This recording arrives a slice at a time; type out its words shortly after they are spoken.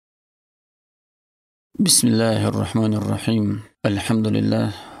Бисмиллахир-рахманир-рахим.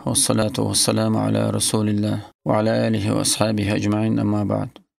 Альхамдулиллах. Вассалату вассаламу аля расулиллах. Ва аля алихи ва асхабихи аджмаин, амма ба'д.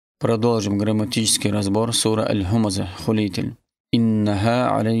 Продолжим грамматический разбор суры аль-Хумаза, Хулитель.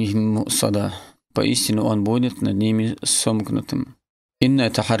 Иннаха алейхим мусада. Поистину он будет над ними сомкнутым. Инна —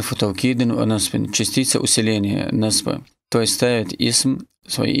 это харфу таукидин ва насбин, частица усиления насба, то есть ставит исм,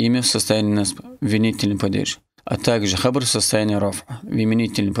 свое имя в состоянии насба, винительный падеж, а также хабр в состоянии рафа,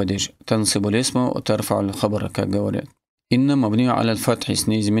 вименительный падеж, тансибу лисму ва тарфа аль-хабра, как говорят. Инна мабнию аля аль-фатхи, с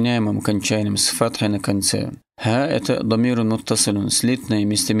неизменяемым окончанием, с фатхой на конце. Ха — это дамирун муттасилун, слитное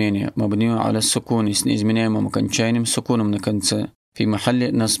местоимение, мабнию аля сукуни, с неизменяемым окончанием, сукуном на конце. Фи махалли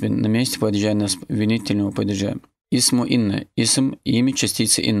насбин, на месте падежа насб, винительного падежа. Исму инна, исм, имя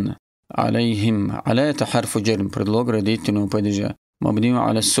частицы инна. Алейхим, аля — это харфу джарм, предлог родительного падежа. Мабнию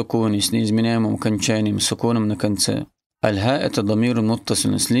аля сукуни, с неизменяемым окончанием, сукуном на конце. Аль-ха — это дамирун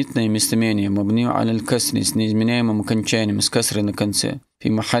муттасилун, слитное местоимение, мабнию аля аль-касри, с неизменяемым окончанием, с касрой на конце. Фи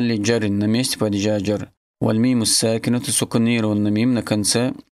махалли джарин, на месте падежа джар. Валь-миму сакинату, сукунированный мим на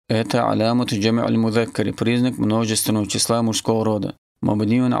конце. Это алямату джам'у аль-мудаккари, признак множественного числа мужского рода.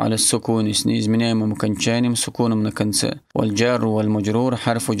 Мабниюн аля сукуни, с неизменяемым окончанием, сукуном на конце. Валь-джарру валь-маджрур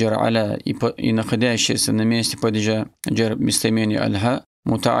харфу джар аля, и находящийся на месте падежа джар местоимение аль-ха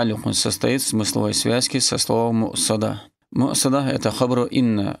мутаалликун, состоит в смысловой связке со словом мусада. Мусада — это хабру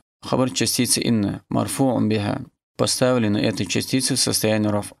инна, хабр частицы инна, марфу'ун биха, поставлен этой частицы в состоянии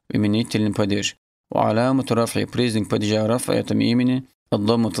раф, именительный падеж. Алямату рафи, признак падежа рафа этом имени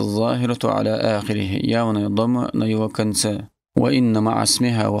аддаммату аззахирату аля ахирихи, явная дамма на его конце. Ва инна ма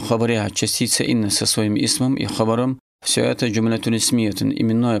асмиха ва хабариха, частица инна со своим исмом и хабаром, все это джумлятун исмиятун,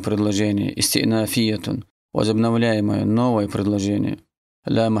 именное предложение, истинафиятун, возобновляемое, новое предложение.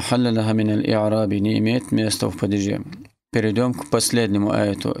 Ла махалля лаха мин аль-и'раби, не имеет места в падеже. Перейдем к последнему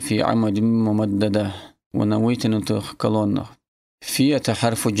аяту. Фи амадин мумаддада, в навытянутых колоннах. Фи — это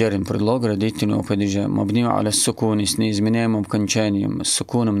харфу джарим, предлог родительного падежа, мабнию аля сукуни, с неизменяемым окончанием, с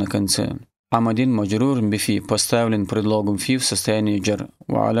сукуном на конце. Амадин маджрур бифи, поставлен предлогом фи в состоянии джар.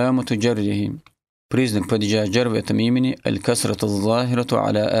 Ва алямату джаррихи, признак падежа джар в этом имени аль-касрату аззахирату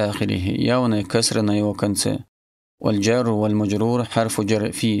аля ахирихи, явная касра на его конце. Валь-джарру валь-маджрур харфу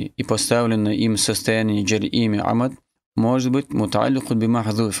джар фи, и поставленное им в состоянии джар имя амад может быть мутаалликун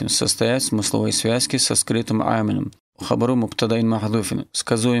бимахдуфин, состоять в смысловой связке со скрытым амилем. Хабару мубтадаин махдуфин,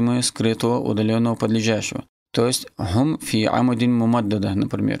 сказуемое скрытого удаленного подлежащего. То есть хум фи амадин мумаддада,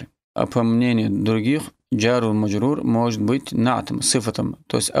 например. А по мнению других, джару маджрур может быть натом, сифатом,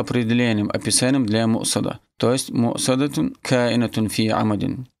 то есть определением, описанием для мусада. То есть мусадатун каинатун фи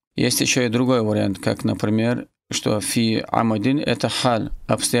амадин. Есть еще и другой вариант, как, например, что фи амадин — это халь,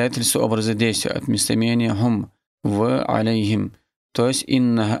 обстоятельство образа действия от местоимения хум в алейхим. То есть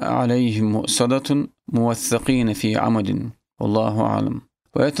инна алейхим мусадатун муассакина фи амадин. Аллаху алам.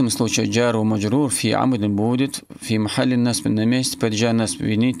 В этом случае джару маджрур фи амадин будет фи махалли насб, на месте падежа насб,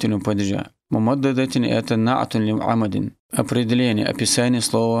 винительного падежа. Мумаддадатин — это на'тун ли амадин, определение, описание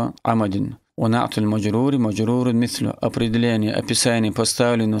слова амадин. У на'туль маджрури маджрурун мислю, определение, описание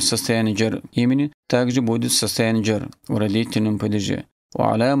поставленного в состоянии джар имени также будет в состоянии джар в родительном падеже.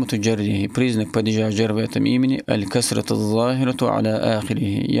 Ва алямату джаррихи, признак падежа джар в этом имени аль-касрату аззахирату аля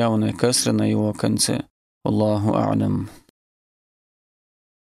ахирихи, явная касра на его конце. Аллаху а'лам.